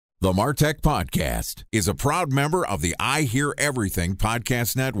The MarTech Podcast is a proud member of the I Hear Everything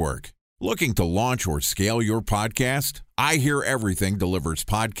Podcast Network. Looking to launch or scale your podcast? I Hear Everything delivers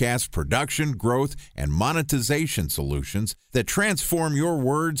podcast production, growth, and monetization solutions that transform your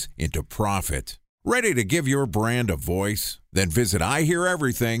words into profit. Ready to give your brand a voice? Then visit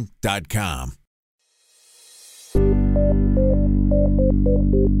iheareverything.com.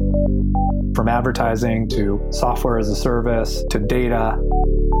 From advertising to software as a service to data.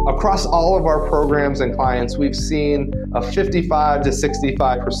 Across all of our programs and clients, we've seen a 55 to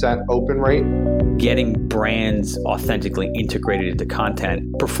 65% open rate. Getting brands authentically integrated into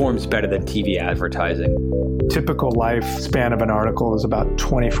content performs better than TV advertising. Typical lifespan of an article is about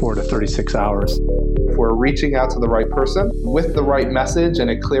 24 to 36 hours. If we're reaching out to the right person with the right message and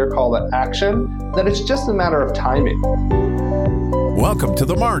a clear call to action, then it's just a matter of timing. Welcome to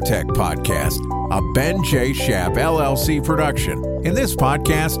the MarTech Podcast, a Ben J. Schaap LLC production. In this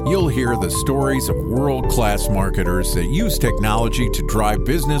podcast, you'll hear the stories of world-class marketers that use technology to drive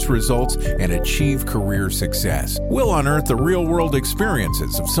business results and achieve career success. We'll unearth the real-world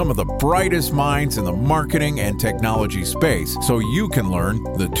experiences of some of the brightest minds in the marketing and technology space so you can learn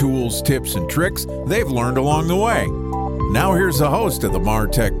the tools, tips, and tricks they've learned along the way. Now here's the host of the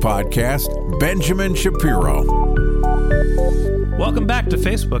MarTech Podcast, Benjamin Shapiro. Welcome back to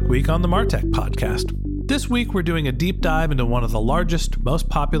Facebook Week on the MarTech Podcast. This week, we're doing a deep dive into one of the largest, most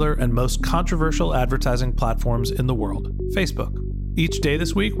popular, and most controversial advertising platforms in the world, Facebook. Each day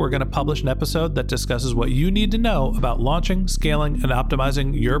this week, we're going to publish an episode that discusses what you need to know about launching, scaling, and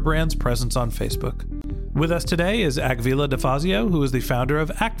optimizing your brand's presence on Facebook. With us today is Akvile DeFazio, who is the founder of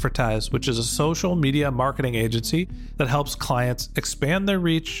Akvertise, which is a social media marketing agency that helps clients expand their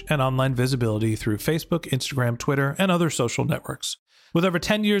reach and online visibility through Facebook, Instagram, Twitter, and other social networks. With over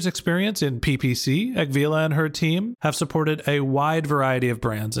 10 years' experience in PPC, Akvile and her team have supported a wide variety of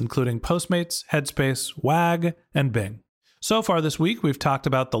brands, including Postmates, Headspace, WAG, and Bing. So far this week, we've talked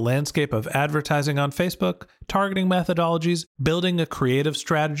about the landscape of advertising on Facebook, targeting methodologies, building a creative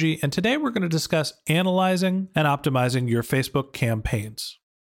strategy, and today we're going to discuss analyzing and optimizing your Facebook campaigns.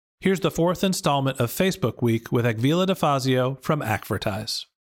 Here's the fourth installment of Facebook Week with Akvile DeFazio from Akvertise.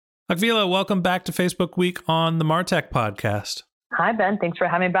 Akvile, welcome back to Facebook Week on the MarTech Podcast. Hi, Ben. Thanks for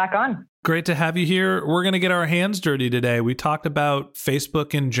having me back on. Great to have you here. We're going to get our hands dirty today. We talked about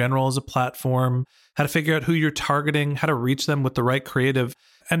Facebook in general as a platform, how to figure out who you're targeting, how to reach them with the right creative.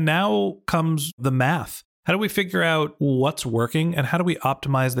 And now comes the math. How do we figure out what's working and how do we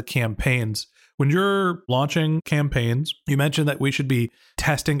optimize the campaigns? When you're launching campaigns, you mentioned that we should be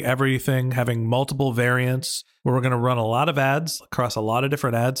testing everything, having multiple variants, where we're going to run a lot of ads across a lot of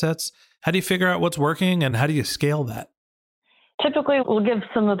different ad sets. How do you figure out what's working and how do you scale that? Typically, we'll give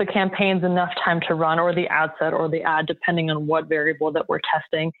some of the campaigns enough time to run, or the ad set or the ad, depending on what variable that we're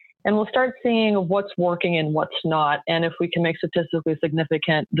testing. And we'll start seeing what's working and what's not. And if we can make statistically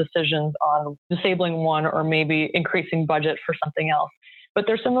significant decisions on disabling one or maybe increasing budget for something else. But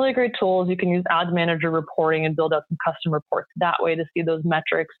there's some really great tools. You can use Ad Manager reporting and build out some custom reports that way to see those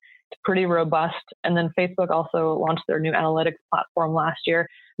metrics. It's pretty robust. And then Facebook also launched their new analytics platform last year.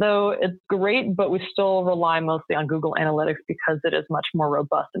 Though it's great, but we still rely mostly on Google Analytics because it is much more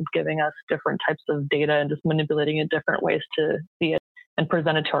robust and giving us different types of data and just manipulating it different ways to see it and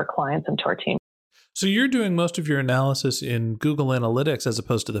present it to our clients and to our team. So you're doing most of your analysis in Google Analytics as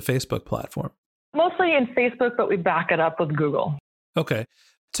opposed to the Facebook platform? Mostly in Facebook, but we back it up with Google. Okay.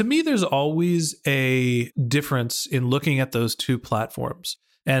 To me, there's always a difference in looking at those two platforms.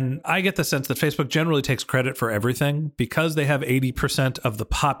 And I get the sense that Facebook generally takes credit for everything because they have 80% of the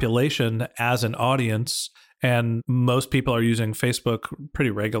population as an audience, and most people are using Facebook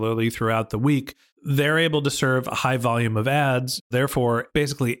pretty regularly throughout the week. They're able to serve a high volume of ads. Therefore,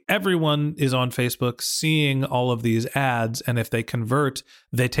 basically everyone is on Facebook seeing all of these ads. And if they convert,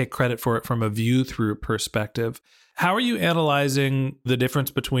 they take credit for it from a view-through perspective. How are you analyzing the difference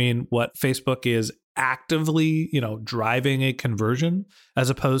between what Facebook is actively, driving a conversion as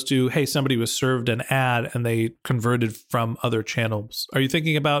opposed to, hey, somebody was served an ad and they converted from other channels? Are you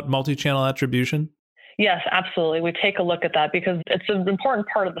thinking about multi-channel attribution? Yes, absolutely. We take a look at that because it's an important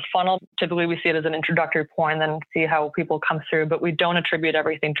part of the funnel. Typically, we see it as an introductory point and then see how people come through, but we don't attribute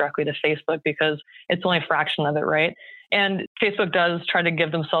everything directly to Facebook because it's only a fraction of it, right? And Facebook does try to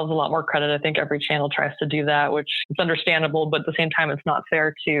give themselves a lot more credit. I think every channel tries to do that, which is understandable, but at the same time, it's not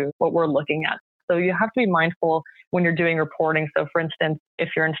fair to what we're looking at. So you have to be mindful when you're doing reporting. So for instance, if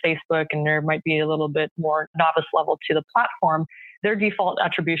you're in Facebook and there might be a little bit more novice level to the platform, their default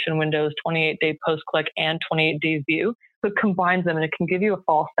attribution window is 28-day post-click and 28-day view. So it combines them and it can give you a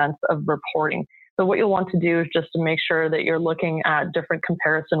false sense of reporting. So what you'll want to do is just to make sure that you're looking at different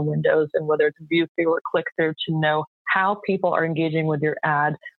comparison windows and whether it's view through or click through to know how people are engaging with your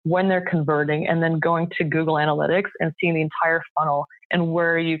ad, when they're converting, and then going to Google Analytics and seeing the entire funnel and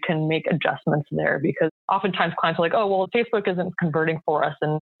where you can make adjustments there. Because oftentimes clients are like, oh, well, Facebook isn't converting for us.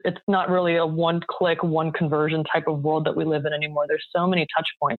 And it's not really a one click, one conversion type of world that we live in anymore. There's so many touch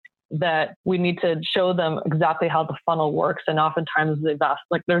points that we need to show them exactly how the funnel works. And oftentimes they've asked,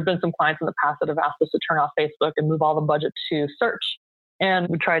 like there's been some clients in the past that have asked us to turn off Facebook and move all the budget to search. And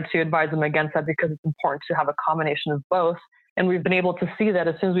we tried to advise them against that because it's important to have a combination of both. And we've been able to see that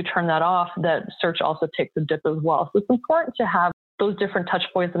as soon as we turn that off, that search also takes a dip as well. So it's important to have those different touch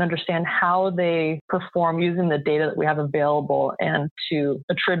points and understand how they perform using the data that we have available and to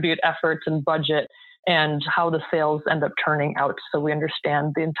attribute efforts and budget and how the sales end up turning out so we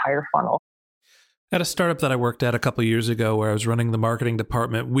understand the entire funnel. At a startup that I worked at a couple of years ago where I was running the marketing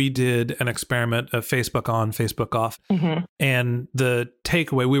department, we did an experiment of Facebook on, Facebook off. Mm-hmm. And the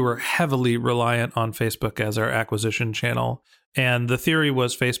takeaway, we were heavily reliant on Facebook as our acquisition channel. And the theory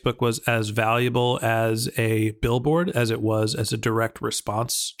was Facebook was as valuable as a billboard as it was as a direct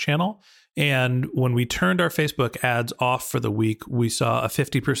response channel. And when we turned our Facebook ads off for the week, we saw a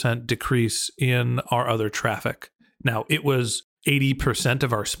 50% decrease in our other traffic. Now, it was 80%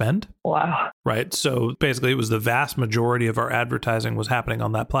 of our spend. Wow. Right. So basically, it was the vast majority of our advertising was happening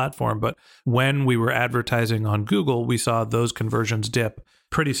on that platform. But when we were advertising on Google, we saw those conversions dip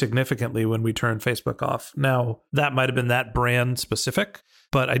pretty significantly when we turned Facebook off. Now, that might have been that brand specific.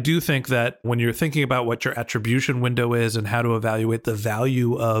 But I do think that when you're thinking about what your attribution window is and how to evaluate the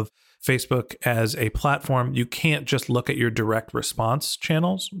value of Facebook as a platform, you can't just look at your direct response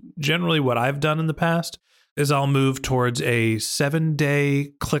channels. Generally, what I've done in the past is I'll move towards a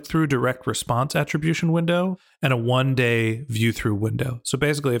 7-day click-through direct response attribution window and a 1-day view-through window. So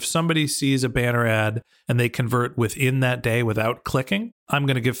basically, if somebody sees a banner ad and they convert within that day without clicking, I'm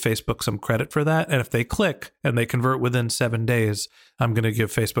going to give Facebook some credit for that. And if they click and they convert within 7 days, I'm going to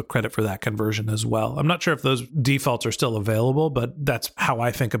give Facebook credit for that conversion as well. I'm not sure if those defaults are still available, but that's how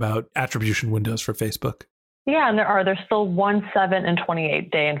I think about attribution windows for Facebook. Yeah, and there's still 1, 7, and 28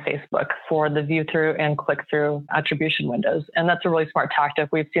 day in Facebook for the view through and click through attribution windows. And that's a really smart tactic.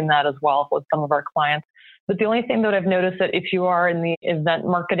 We've seen that as well with some of our clients. But the only thing that I've noticed that if you are in the event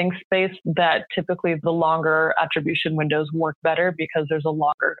marketing space, that typically the longer attribution windows work better because there's a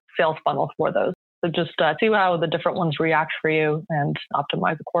longer sales funnel for those. So just see how the different ones react for you and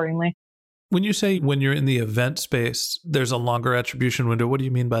optimize accordingly. When you say when you're in the event space, there's a longer attribution window, what do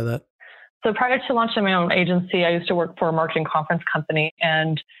you mean by that? So prior to launching my own agency, I used to work for a marketing conference company.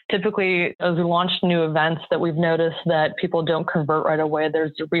 And typically, as we launch new events, that we've noticed that people don't convert right away.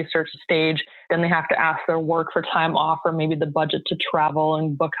 There's a research stage, then they have to ask their work for time off or maybe the budget to travel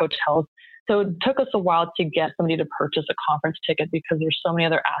and book hotels. So it took us a while to get somebody to purchase a conference ticket because there's so many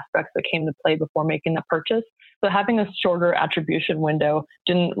other aspects that came to play before making the purchase. So having a shorter attribution window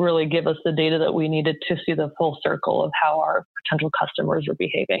didn't really give us the data that we needed to see the full circle of how our potential customers are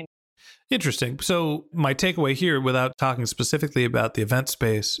behaving. Interesting. So my takeaway here, without talking specifically about the event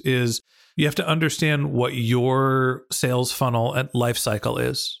space, is you have to understand what your sales funnel and life cycle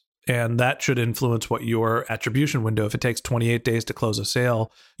is. And that should influence what your attribution window. If it takes 28 days to close a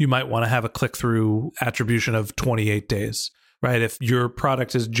sale, you might want to have a click-through attribution of 28 days, right? If your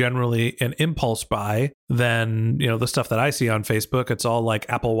product is generally an impulse buy, then, the stuff that I see on Facebook, it's all like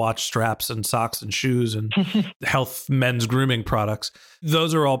Apple Watch straps and socks and shoes and health men's grooming products.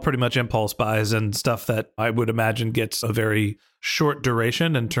 Those are all pretty much impulse buys and stuff that I would imagine gets a very short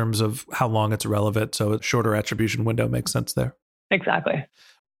duration in terms of how long it's relevant. So a shorter attribution window makes sense there. Exactly.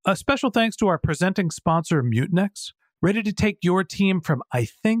 A special thanks to our presenting sponsor, Mutinex. Ready to take your team from I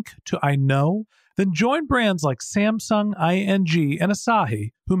think to I know? Then join brands like Samsung, ING, and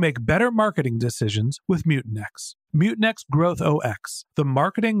Asahi who make better marketing decisions with Mutinex. Mutinex Growth OX, the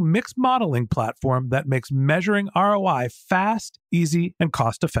marketing mix modeling platform that makes measuring ROI fast, easy, and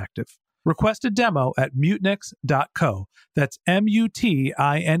cost-effective. Request a demo at mutinex.co. That's MUTINEX.co.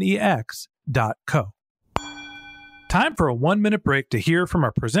 Time for a 1-minute break to hear from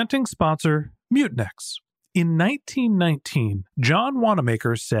our presenting sponsor, Mutinex. In 1919, John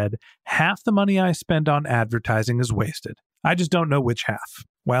Wanamaker said, "Half the money I spend on advertising is wasted. I just don't know which half."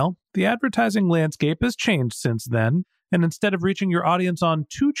 Well, the advertising landscape has changed since then, and instead of reaching your audience on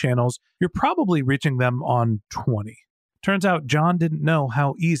 2 channels, you're probably reaching them on 20. Turns out John didn't know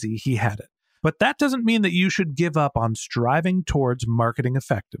how easy he had it. But that doesn't mean that you should give up on striving towards marketing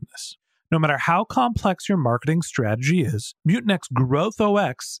effectiveness. No matter how complex your marketing strategy is, Mutinex Growth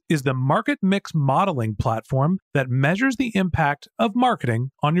OX is the market mix modeling platform that measures the impact of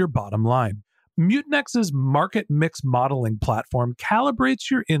marketing on your bottom line. Mutinex's market mix modeling platform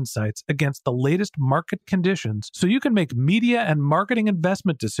calibrates your insights against the latest market conditions so you can make media and marketing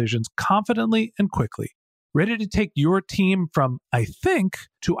investment decisions confidently and quickly. Ready to take your team from I think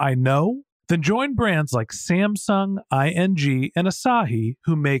to I know? Then join brands like Samsung, ING, and Asahi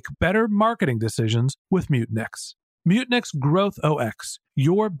who make better marketing decisions with Mutinex. Mutinex Growth OX.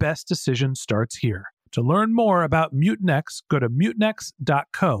 Your best decision starts here. To learn more about Mutinex, go to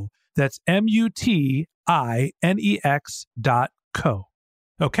mutinex.co. That's MUTINEX.co.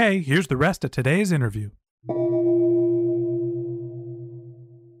 Okay, here's the rest of today's interview.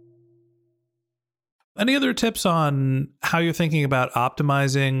 Any other tips on how you're thinking about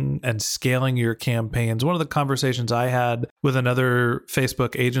optimizing and scaling your campaigns? One of the conversations I had with another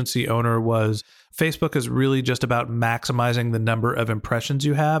Facebook agency owner was Facebook is really just about maximizing the number of impressions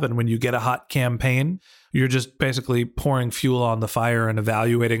you have. And when you get a hot campaign, you're just basically pouring fuel on the fire and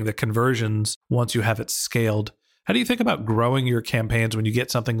evaluating the conversions once you have it scaled. How do you think about growing your campaigns when you get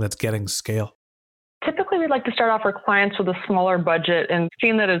something that's getting scale? Typically, we like to start off our clients with a smaller budget and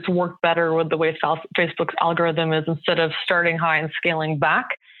seeing that it's worked better with the way Facebook's algorithm is instead of starting high and scaling back.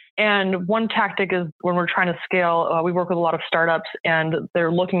 And one tactic is when we're trying to scale, we work with a lot of startups and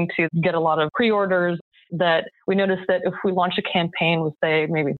they're looking to get a lot of pre-orders. That we notice that if we launch a campaign with, say,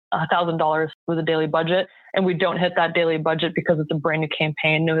 maybe $1,000 with a daily budget, and we don't hit that daily budget because it's a brand new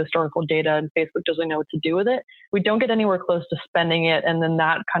campaign, no historical data, and Facebook doesn't know what to do with it, we don't get anywhere close to spending it. And then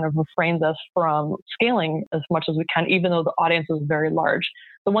that kind of refrains us from scaling as much as we can, even though the audience is very large.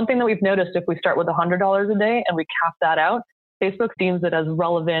 The one thing that we've noticed, if we start with $100 a day and we cap that out, Facebook deems it as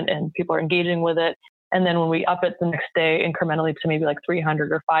relevant and people are engaging with it. And then when we up it the next day incrementally to maybe like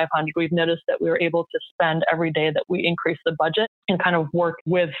 300 or 500, we've noticed that we were able to spend every day that we increase the budget and kind of work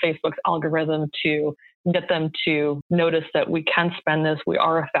with Facebook's algorithm to get them to notice that we can spend this, we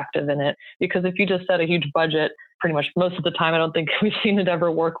are effective in it. Because if you just set a huge budget, pretty much most of the time, I don't think we've seen it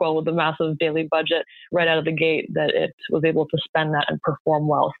ever work well with a massive daily budget right out of the gate, that it was able to spend that and perform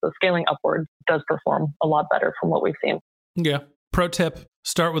well. So scaling upwards does perform a lot better from what we've seen. Yeah. Pro tip,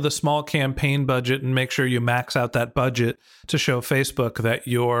 start with a small campaign budget and make sure you max out that budget to show Facebook that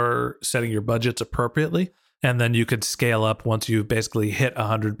you're setting your budgets appropriately. And then you could scale up once you've basically hit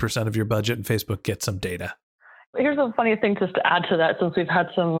 100% of your budget and Facebook gets some data. Here's a funny thing just to add to that, since we've had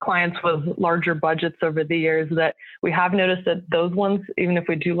some clients with larger budgets over the years, that we have noticed that those ones, even if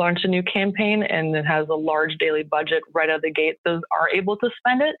we do launch a new campaign and it has a large daily budget right out of the gate, those are able to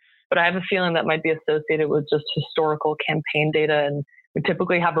spend it. But I have a feeling that might be associated with just historical campaign data. And we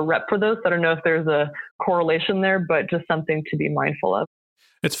typically have a rep for those. So I don't know if there's a correlation there, but just something to be mindful of.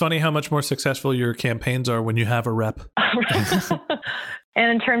 It's funny how much more successful your campaigns are when you have a rep.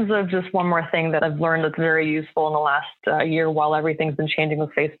 And in terms of just one more thing that I've learned that's very useful in the last year while everything's been changing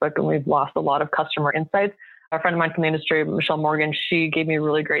with Facebook and we've lost a lot of customer insights, a friend of mine from the industry, Michelle Morgan, she gave me a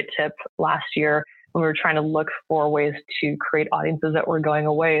really great tip last year when we were trying to look for ways to create audiences that were going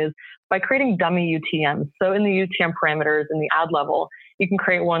away, is by creating dummy UTMs. So in the UTM parameters in the ad level, you can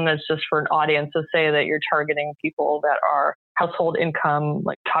create one that's just for an audience. So say that you're targeting people that are household income,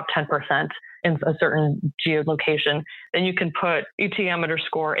 like top 10% in a certain geolocation. Then you can put UTM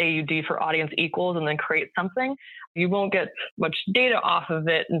underscore AUD for audience equals and then create something. You won't get much data off of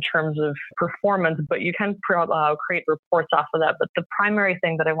it in terms of performance, but you can create reports off of that. But the primary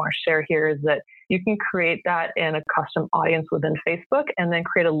thing that I want to share here is that you can create that in a custom audience within Facebook and then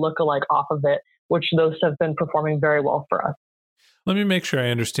create a lookalike off of it, which those have been performing very well for us. Let me make sure I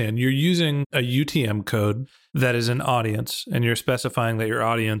understand. You're using a UTM code that is an audience, and you're specifying that your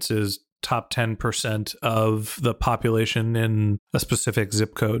audience is top 10% of the population in a specific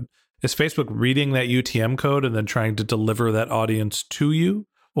zip code. Is Facebook reading that UTM code and then trying to deliver that audience to you?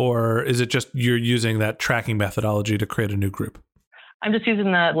 Or is it just you're using that tracking methodology to create a new group? I'm just using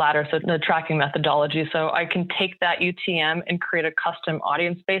the latter, so the tracking methodology. So I can take that UTM and create a custom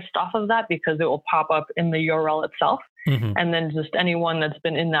audience based off of that because it will pop up in the URL itself. Mm-hmm. And then just anyone that's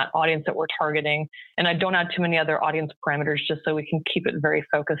been in that audience that we're targeting. And I don't add too many other audience parameters just so we can keep it very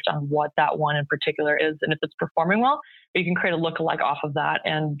focused on what that one in particular is. And if it's performing well, you can create a lookalike off of that.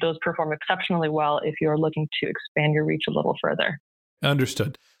 And those perform exceptionally well if you're looking to expand your reach a little further.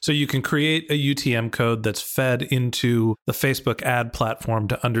 Understood. So you can create a UTM code that's fed into the Facebook ad platform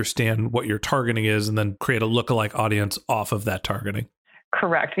to understand what your targeting is and then create a lookalike audience off of that targeting.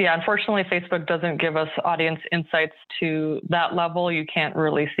 Correct. Yeah. Unfortunately, Facebook doesn't give us audience insights to that level. You can't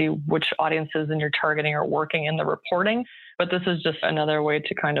really see which audiences in your targeting are working in the reporting. But this is just another way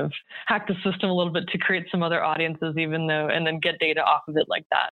to kind of hack the system a little bit to create some other audiences, and then get data off of it like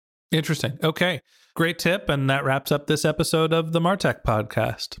that. Interesting. Okay. Great tip. And that wraps up this episode of the MarTech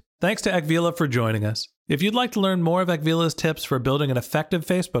podcast. Thanks to Akvile for joining us. If you'd like to learn more of Akvile's tips for building an effective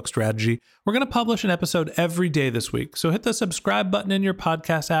Facebook strategy, we're going to publish an episode every day this week. So hit the subscribe button in your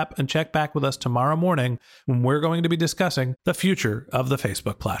podcast app and check back with us tomorrow morning when we're going to be discussing the future of the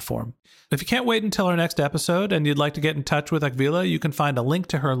Facebook platform. If you can't wait until our next episode and you'd like to get in touch with Akvile, you can find a link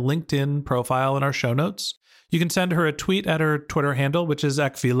to her LinkedIn profile in our show notes. You can send her a tweet at her Twitter handle, which is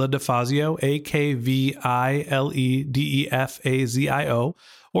Akvile DeFazio, AKVILE DEFAZIO,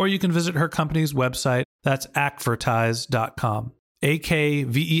 or you can visit her company's website. That's Akvertise.com,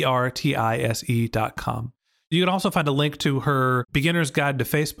 AKVERTISE.com. You can also find a link to her Beginner's Guide to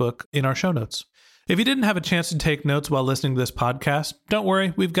Facebook in our show notes. If you didn't have a chance to take notes while listening to this podcast, don't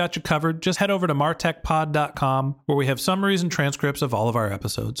worry, we've got you covered. Just head over to martechpod.com, where we have summaries and transcripts of all of our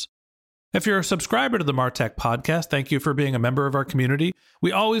episodes. If you're a subscriber to the Martech Podcast, thank you for being a member of our community.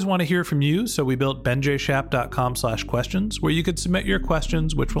 We always want to hear from you, so we built benjshap.com/questions, where you could submit your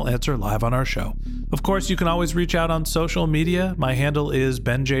questions, which we'll answer live on our show. Of course, you can always reach out on social media. My handle is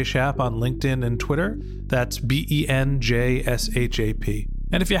benjshap on LinkedIn and Twitter. That's BENJSHAP.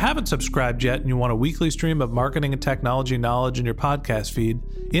 And if you haven't subscribed yet and you want a weekly stream of marketing and technology knowledge in your podcast feed,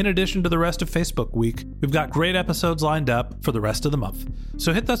 in addition to the rest of Facebook Week, we've got great episodes lined up for the rest of the month.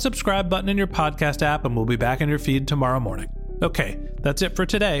 So hit that subscribe button in your podcast app and we'll be back in your feed tomorrow morning. Okay, that's it for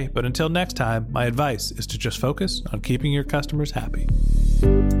today, but until next time, my advice is to just focus on keeping your customers happy.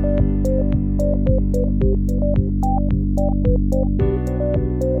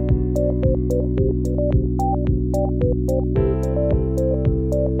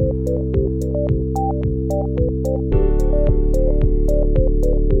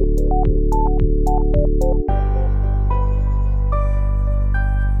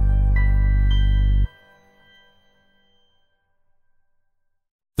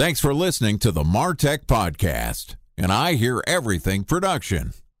 Thanks for listening to the Martech Podcast, and I Hear Everything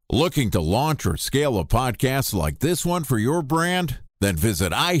production. Looking to launch or scale a podcast like this one for your brand? Then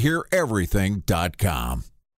visit iheareverything.com.